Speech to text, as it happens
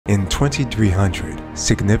In 2300,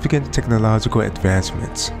 significant technological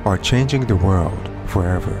advancements are changing the world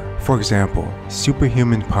forever. For example,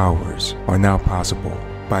 superhuman powers are now possible.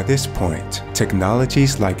 By this point,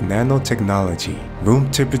 technologies like nanotechnology,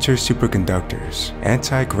 room temperature superconductors,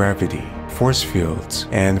 anti-gravity, force fields,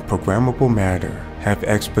 and programmable matter have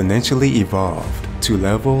exponentially evolved to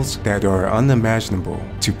levels that are unimaginable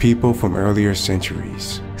to people from earlier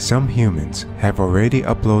centuries. Some humans have already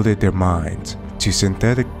uploaded their minds to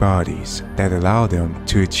synthetic bodies that allow them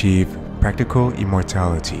to achieve practical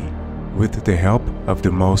immortality. With the help of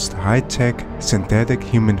the most high-tech synthetic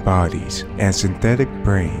human bodies and synthetic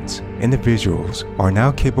brains, individuals are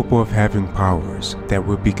now capable of having powers that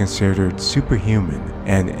would be considered superhuman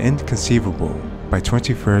and inconceivable by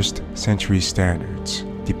 21st century standards.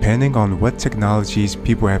 Depending on what technologies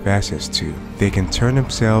people have access to, they can turn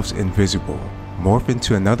themselves invisible, morph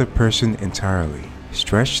into another person entirely,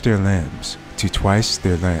 stretch their limbs to twice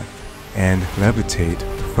their length, and levitate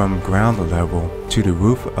from ground level to the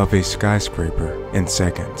roof of a skyscraper in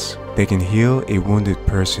seconds. They can heal a wounded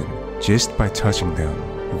person just by touching them,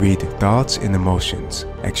 read thoughts and emotions,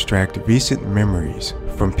 extract recent memories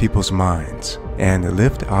from people's minds, and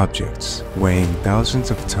lift objects weighing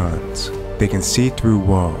thousands of tons. They can see through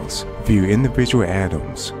walls, view individual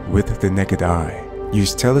atoms with the naked eye,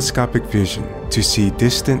 use telescopic vision to see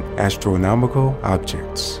distant astronomical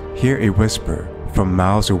objects, hear a whisper from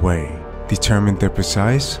miles away, determine the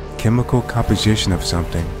precise chemical composition of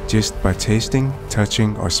something just by tasting,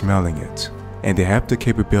 touching, or smelling it. And they have the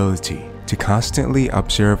capability to constantly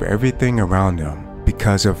observe everything around them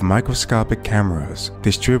because of microscopic cameras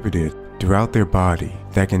distributed throughout their body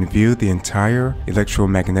that can view the entire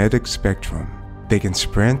electromagnetic spectrum. They can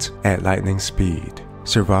sprint at lightning speed,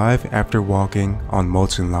 survive after walking on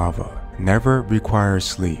molten lava, never require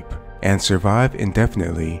sleep, and survive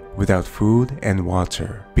indefinitely without food and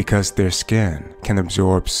water because their skin can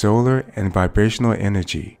absorb solar and vibrational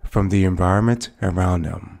energy from the environment around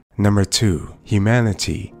them. Number 2.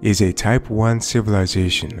 Humanity is a Type 1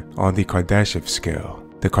 civilization on the Kardashev scale.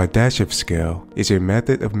 The Kardashev scale is a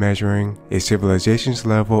method of measuring a civilization's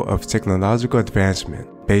level of technological advancement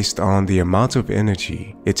based on the amount of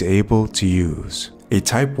energy it's able to use. A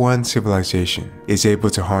Type 1 civilization is able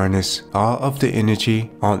to harness all of the energy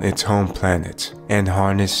on its home planet and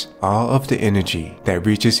harness all of the energy that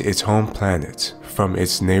reaches its home planet from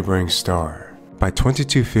its neighboring star. By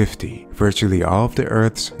 2250, virtually all of the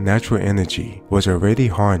Earth's natural energy was already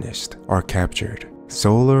harnessed or captured.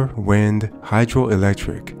 Solar, wind,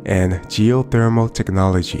 hydroelectric, and geothermal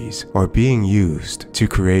technologies are being used to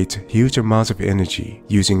create huge amounts of energy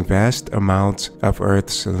using vast amounts of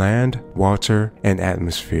Earth's land, water, and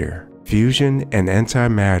atmosphere. Fusion and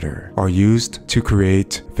antimatter are used to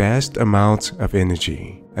create vast amounts of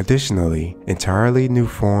energy. Additionally, entirely new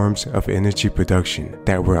forms of energy production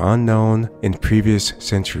that were unknown in previous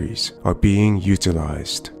centuries are being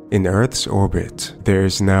utilized. In Earth's orbit, there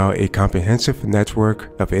is now a comprehensive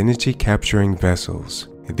network of energy-capturing vessels.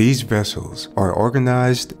 These vessels are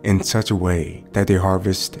organized in such a way that they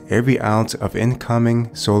harvest every ounce of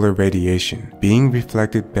incoming solar radiation being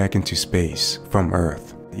reflected back into space from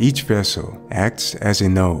Earth. Each vessel acts as a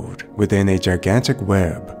node within a gigantic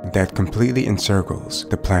web that completely encircles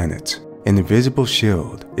the planet. An invisible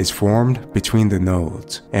shield is formed between the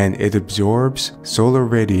nodes, and it absorbs solar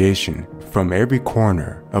radiation from every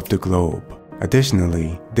corner of the globe.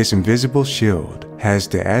 Additionally, this invisible shield has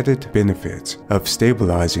the added benefit of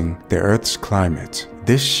stabilizing the Earth's climate.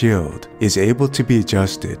 This shield is able to be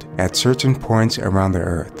adjusted at certain points around the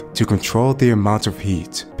Earth to control the amount of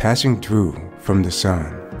heat passing through from the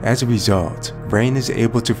sun. As a result, rain is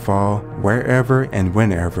able to fall wherever and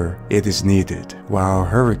whenever it is needed, while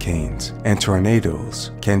hurricanes and tornadoes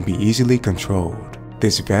can be easily controlled.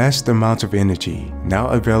 This vast amount of energy now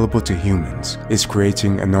available to humans is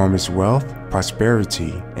creating enormous wealth,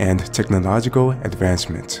 prosperity, and technological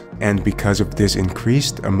advancement. And because of this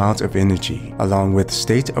increased amount of energy, along with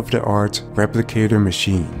state-of-the-art replicator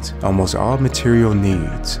machines, almost all material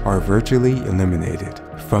needs are virtually eliminated.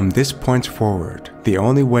 From this point forward, the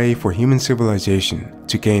only way for human civilization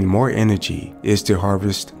to gain more energy is to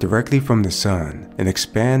harvest directly from the sun and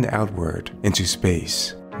expand outward into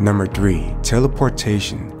space. Number 3.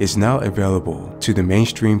 Teleportation is now available to the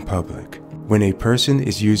mainstream public. When a person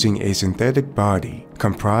is using a synthetic body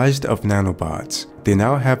comprised of nanobots, they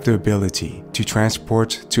now have the ability to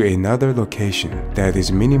transport to another location that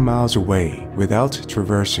is many miles away without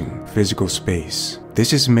traversing physical space.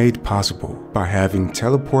 This is made possible by having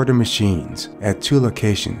teleporter machines at 2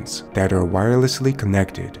 locations that are wirelessly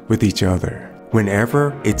connected with each other.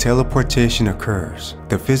 Whenever a teleportation occurs,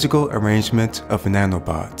 the physical arrangement of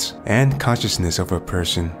nanobots and consciousness of a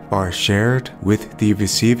person are shared with the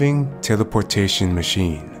receiving teleportation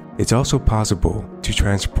machine. It's also possible to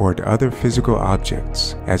transport other physical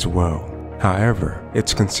objects as well. However,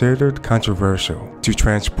 it's considered controversial to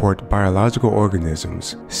transport biological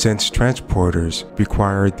organisms since transporters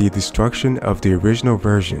require the destruction of the original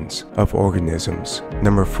versions of organisms.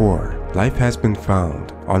 Number 4. Life has been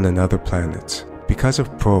found on another planet. Because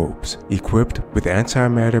of probes equipped with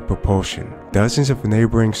antimatter propulsion, dozens of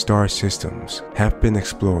neighboring star systems have been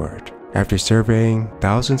explored. After surveying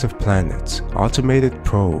thousands of planets, automated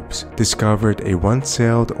probes discovered a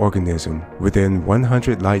one-celled organism within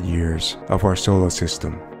 100 light-years of our solar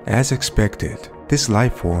system. As expected, this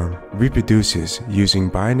life form reproduces using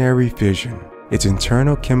binary fission. Its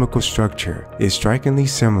internal chemical structure is strikingly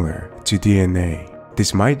similar to DNA.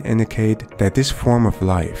 This might indicate that this form of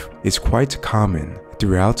life is quite common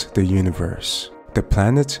throughout the universe. The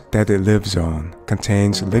planet that it lives on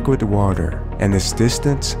contains liquid water, and its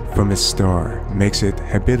distance from its star makes it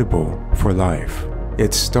habitable for life.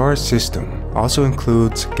 Its star system also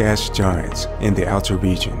includes gas giants in the outer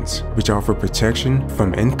regions, which offer protection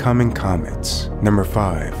from incoming comets. Number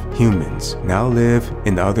 5. Humans now live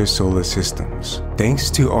in other solar systems. Thanks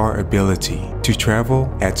to our ability to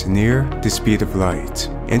travel at near the speed of light,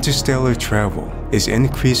 interstellar travel is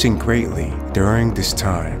increasing greatly during this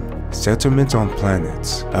time. Settlements on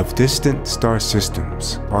planets of distant star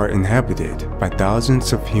systems are inhabited by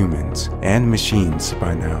thousands of humans and machines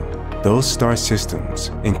by now. Those star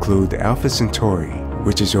systems include Alpha Centauri,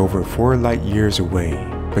 which is over 4 light-years away,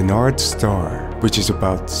 Barnard's Star, which is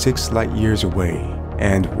about 6 light-years away,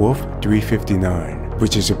 and Wolf 359,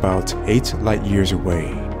 which is about 8 light-years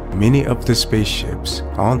away. Many of the spaceships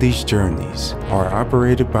on these journeys are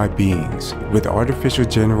operated by beings with artificial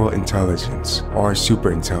general intelligence or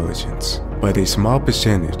superintelligence, but a small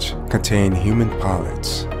percentage contain human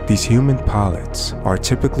pilots. These human pilots are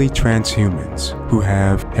typically transhumans who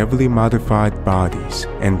have heavily modified bodies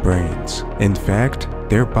and brains. In fact,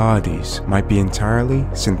 their bodies might be entirely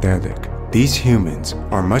synthetic. These humans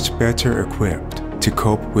are much better equipped to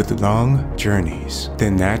cope with long journeys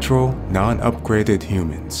than natural, non-upgraded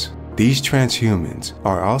humans. These transhumans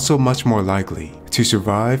are also much more likely to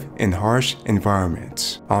survive in harsh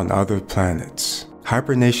environments on other planets.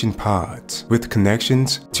 Hibernation pods with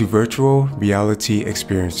connections to virtual reality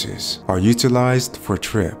experiences are utilized for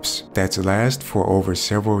trips that last for over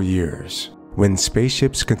several years. When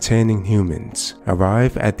spaceships containing humans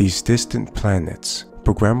arrive at these distant planets,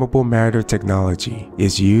 programmable matter technology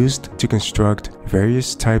is used to construct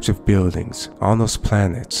various types of buildings on those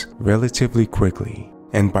planets relatively quickly.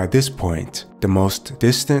 And by this point, the most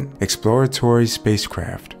distant exploratory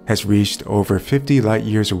spacecraft has reached over 50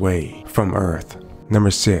 light-years away from Earth.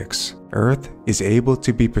 Number 6. Earth is able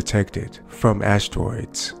to be protected from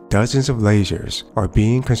asteroids. Dozens of lasers are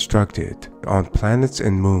being constructed on planets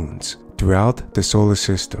and moons throughout the solar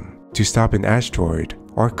system to stop an asteroid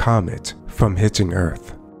or comet from hitting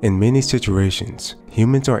Earth. In many situations,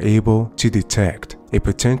 humans are able to detect a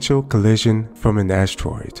potential collision from an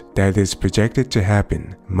asteroid that is projected to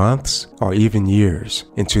happen months or even years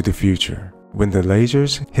into the future. When the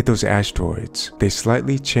lasers hit those asteroids, they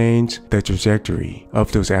slightly change the trajectory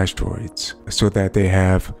of those asteroids so that they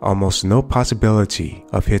have almost no possibility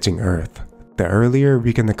of hitting Earth. The earlier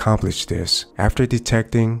we can accomplish this after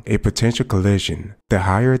detecting a potential collision, the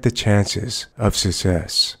higher the chances of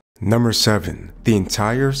success. Number 7. The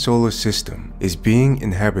entire solar system is being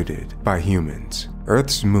inhabited by humans.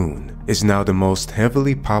 Earth's moon is now the most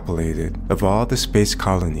heavily populated of all the space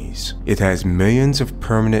colonies. It has millions of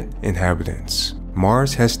permanent inhabitants.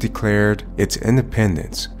 Mars has declared its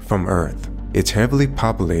independence from Earth. It's heavily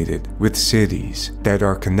populated with cities that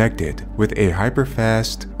are connected with a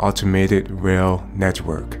hyperfast automated rail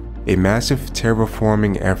network. A massive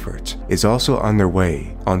terraforming effort is also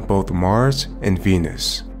underway on both Mars and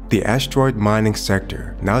Venus. The asteroid mining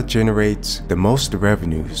sector now generates the most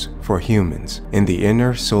revenues for humans in the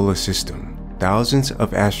inner solar system. Thousands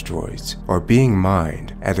of asteroids are being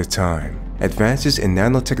mined at a time. Advances in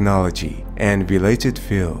nanotechnology and related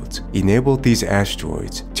fields enable these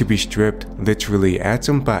asteroids to be stripped literally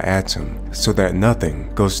atom by atom so that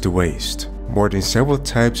nothing goes to waste. More than several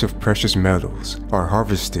types of precious metals are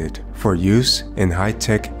harvested for use in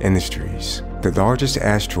high-tech industries. The largest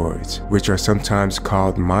asteroids, which are sometimes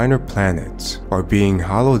called minor planets, are being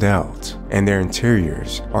hollowed out, and their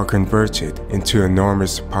interiors are converted into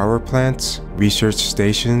enormous power plants, research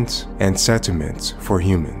stations, and settlements for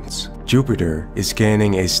humans. Jupiter is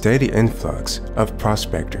gaining a steady influx of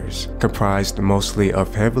prospectors, comprised mostly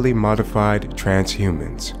of heavily modified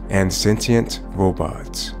transhumans and sentient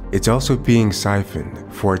robots. It's also being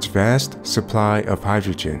siphoned for its vast supply of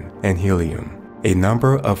hydrogen and helium. A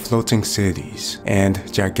number of floating cities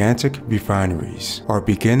and gigantic refineries are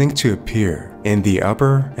beginning to appear in the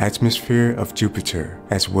upper atmosphere of Jupiter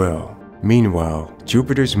as well. Meanwhile,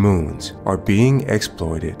 Jupiter's moons are being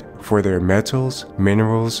exploited for their metals,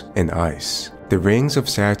 minerals, and ice. The rings of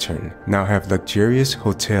Saturn now have luxurious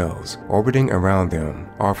hotels orbiting around them,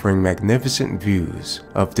 offering magnificent views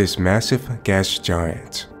of this massive gas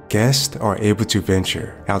giant. Guests are able to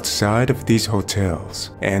venture outside of these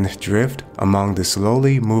hotels and drift among the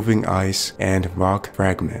slowly moving ice and rock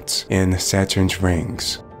fragments in Saturn's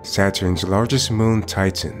rings. Saturn's largest moon,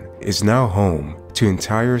 Titan, is now home to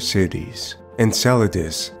entire cities.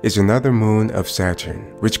 Enceladus is another moon of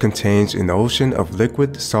Saturn, which contains an ocean of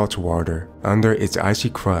liquid salt water under its icy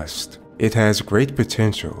crust. It has great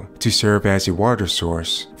potential to serve as a water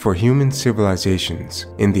source for human civilizations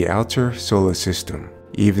in the outer solar system.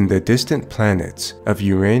 Even the distant planets of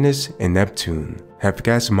Uranus and Neptune have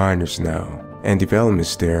gas miners now, and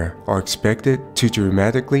developments there are expected to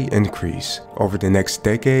dramatically increase over the next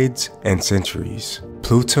decades and centuries.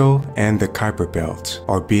 Pluto and the Kuiper Belt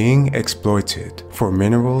are being exploited for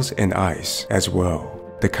minerals and ice as well.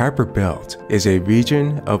 The Kuiper Belt is a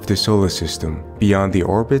region of the solar system beyond the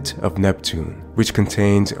orbit of Neptune, which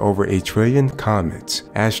contains over 1 trillion comets,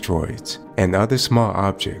 asteroids, and other small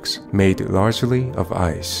objects made largely of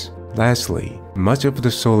ice. Lastly, much of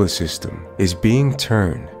the solar system is being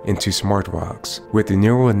turned into smart rocks with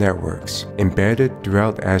neural networks embedded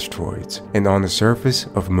throughout asteroids and on the surface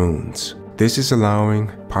of moons. This is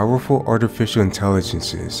allowing powerful artificial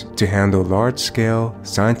intelligences to handle large-scale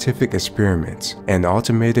scientific experiments and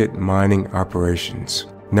automated mining operations.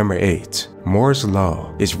 Number 8. Moore's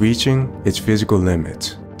Law is reaching its physical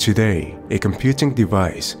limit. Today, a computing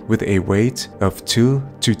device with a weight of 2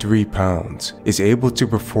 to 3 pounds is able to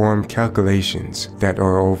perform calculations that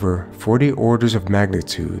are over 40 orders of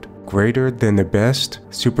magnitude greater than the best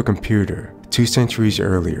supercomputer 2 centuries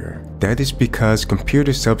earlier. That is because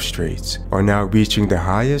computer substrates are now reaching the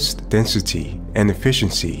highest density and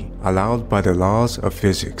efficiency allowed by the laws of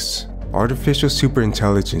physics. Artificial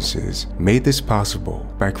superintelligences made this possible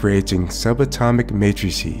by creating subatomic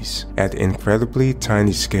matrices at incredibly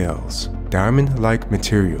tiny scales. Diamond-like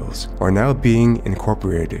materials are now being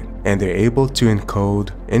incorporated, and they're able to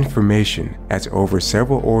encode information at over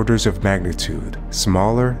several orders of magnitude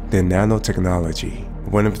smaller than nanotechnology.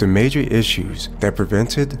 One of the major issues that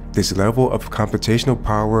prevented this level of computational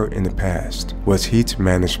power in the past was heat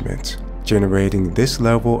management. Generating this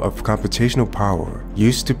level of computational power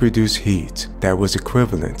used to produce heat that was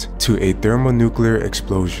equivalent to a thermonuclear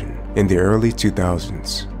explosion in the early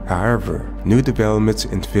 2000s. However, new developments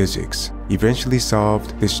in physics eventually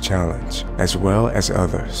solved this challenge, as well as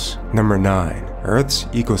others. Number 9. Earth's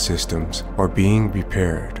ecosystems are being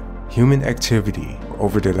repaired. Human activity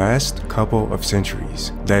over the last couple of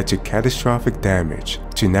centuries led to catastrophic damage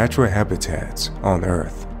to natural habitats on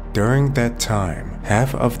Earth. During that time,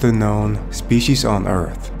 half of the known species on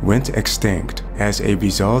Earth went extinct as a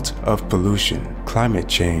result of pollution, climate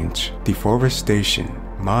change, deforestation,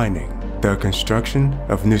 mining, the construction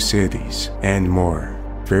of new cities, and more.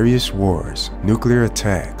 Various wars, nuclear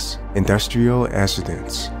attacks, industrial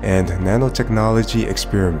accidents, and nanotechnology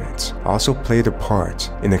experiments also played a part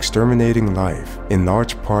in exterminating life in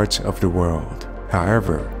large parts of the world.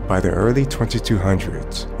 However, by the early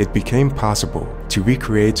 2200s, it became possible to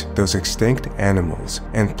recreate those extinct animals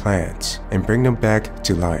and plants and bring them back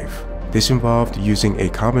to life. This involved using a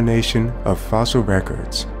combination of fossil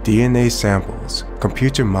records, DNA samples,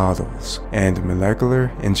 computer models, and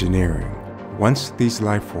molecular engineering. Once these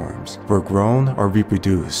life forms were grown or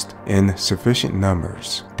reproduced in sufficient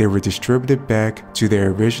numbers, they were distributed back to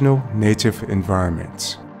their original native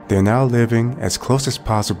environments. They're now living as close as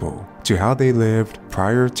possible to how they lived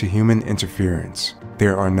prior to human interference.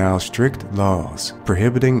 There are now strict laws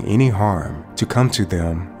prohibiting any harm to come to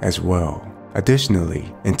them as well.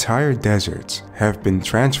 Additionally, entire deserts have been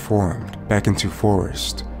transformed back into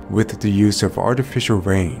forest with the use of artificial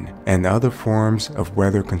rain and other forms of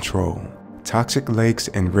weather control. Toxic lakes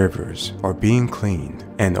and rivers are being cleaned,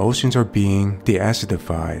 and oceans are being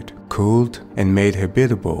deacidified, cooled, and made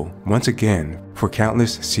habitable once again for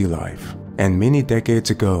countless sea life. And many decades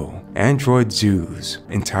ago, Android zoos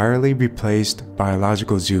entirely replaced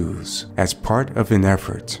biological zoos as part of an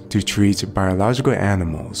effort to treat biological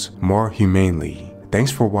animals more humanely.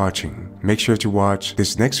 Thanks for watching. Make sure to watch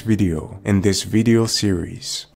this next video in this video series.